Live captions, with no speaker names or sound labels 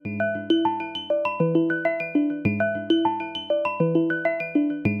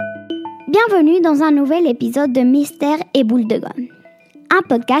Bienvenue dans un nouvel épisode de Mystère et Boules de Gomme, un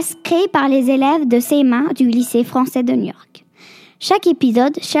podcast créé par les élèves de CM1 du Lycée Français de New York. Chaque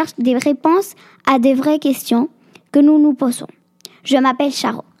épisode cherche des réponses à des vraies questions que nous nous posons. Je m'appelle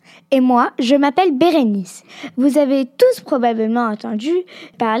Charo. Et moi, je m'appelle Bérénice. Vous avez tous probablement entendu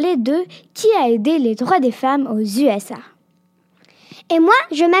parler de qui a aidé les droits des femmes aux USA. Et moi,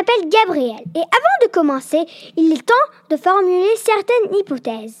 je m'appelle Gabrielle. Et avant de commencer, il est temps de formuler certaines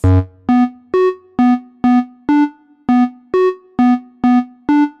hypothèses.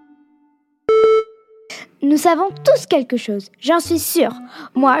 Nous savons tous quelque chose, j'en suis sûre.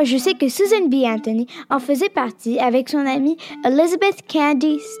 Moi, je sais que Susan B. Anthony en faisait partie avec son amie Elizabeth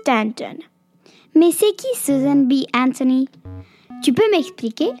Cady Stanton. Mais c'est qui Susan B. Anthony? Tu peux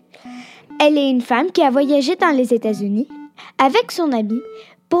m'expliquer? Elle est une femme qui a voyagé dans les États-Unis avec son ami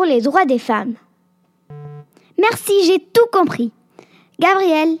pour les droits des femmes. Merci, j'ai tout compris.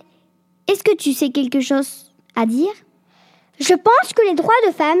 Gabrielle, est-ce que tu sais quelque chose à dire? Je pense que les droits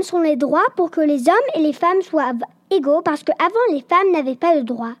de femmes sont les droits pour que les hommes et les femmes soient égaux parce qu'avant, les femmes n'avaient pas de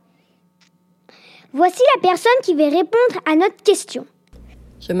droits. Voici la personne qui va répondre à notre question.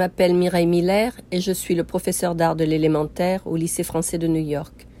 Je m'appelle Mireille Miller et je suis le professeur d'art de l'élémentaire au Lycée Français de New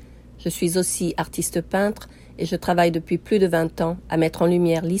York. Je suis aussi artiste peintre et je travaille depuis plus de 20 ans à mettre en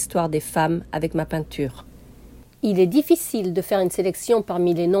lumière l'histoire des femmes avec ma peinture. Il est difficile de faire une sélection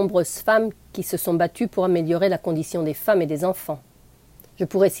parmi les nombreuses femmes qui se sont battues pour améliorer la condition des femmes et des enfants. Je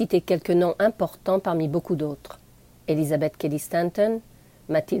pourrais citer quelques noms importants parmi beaucoup d'autres. Elizabeth Cady Stanton,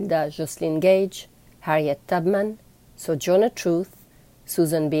 Matilda Jocelyn Gage, Harriet Tubman, Sojourner Truth,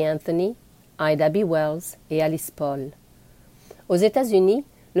 Susan B. Anthony, Ida B. Wells et Alice Paul. Aux États-Unis,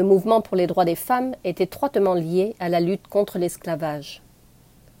 le mouvement pour les droits des femmes est étroitement lié à la lutte contre l'esclavage.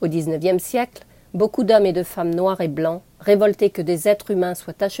 Au XIXe siècle, beaucoup d'hommes et de femmes noirs et blancs, révoltés que des êtres humains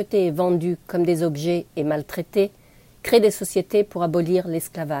soient achetés et vendus comme des objets et maltraités, créent des sociétés pour abolir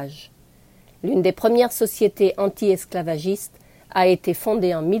l'esclavage. L'une des premières sociétés anti-esclavagistes a été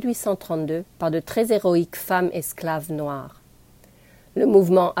fondée en 1832 par de très héroïques femmes esclaves noires. Le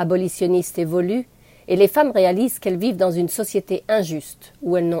mouvement abolitionniste évolue et les femmes réalisent qu'elles vivent dans une société injuste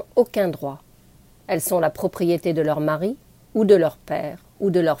où elles n'ont aucun droit. Elles sont la propriété de leur mari ou de leur père ou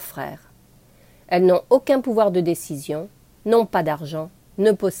de leur frère. Elles n'ont aucun pouvoir de décision, n'ont pas d'argent,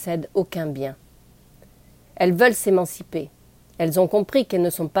 ne possèdent aucun bien. Elles veulent s'émanciper. Elles ont compris qu'elles ne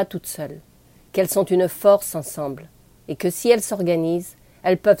sont pas toutes seules, qu'elles sont une force ensemble, et que si elles s'organisent,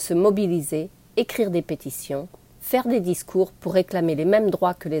 elles peuvent se mobiliser, écrire des pétitions, faire des discours pour réclamer les mêmes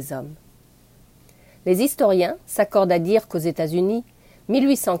droits que les hommes. Les historiens s'accordent à dire qu'aux États-Unis,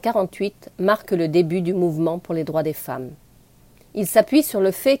 1848 marque le début du mouvement pour les droits des femmes. Ils s'appuient sur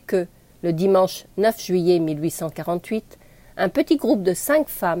le fait que, le dimanche 9 juillet 1848, un petit groupe de 5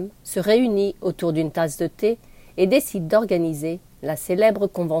 femmes se réunit autour d'une tasse de thé et décide d'organiser la célèbre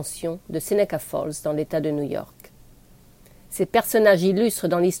convention de Seneca Falls dans l'État de New York. Ces personnages illustres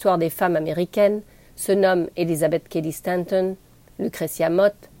dans l'histoire des femmes américaines se nomment Elizabeth Cady Stanton, Lucretia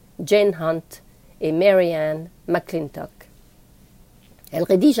Mott, Jane Hunt et Mary Ann McClintock. Elles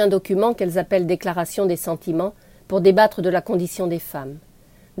rédigent un document qu'elles appellent « Déclaration des sentiments » pour débattre de la condition des femmes.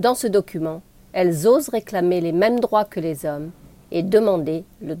 Dans ce document, elles osent réclamer les mêmes droits que les hommes et demander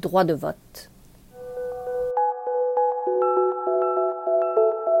le droit de vote.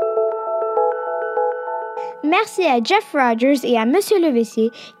 Merci à Jeff Rogers et à Monsieur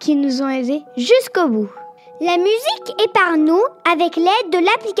Levessier qui nous ont aidés jusqu'au bout. La musique est par nous avec l'aide de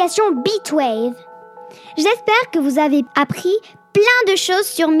l'application Beatwave. J'espère que vous avez appris plein de choses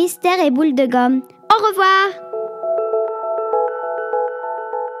sur Mystère et Boules de Gomme. Au revoir!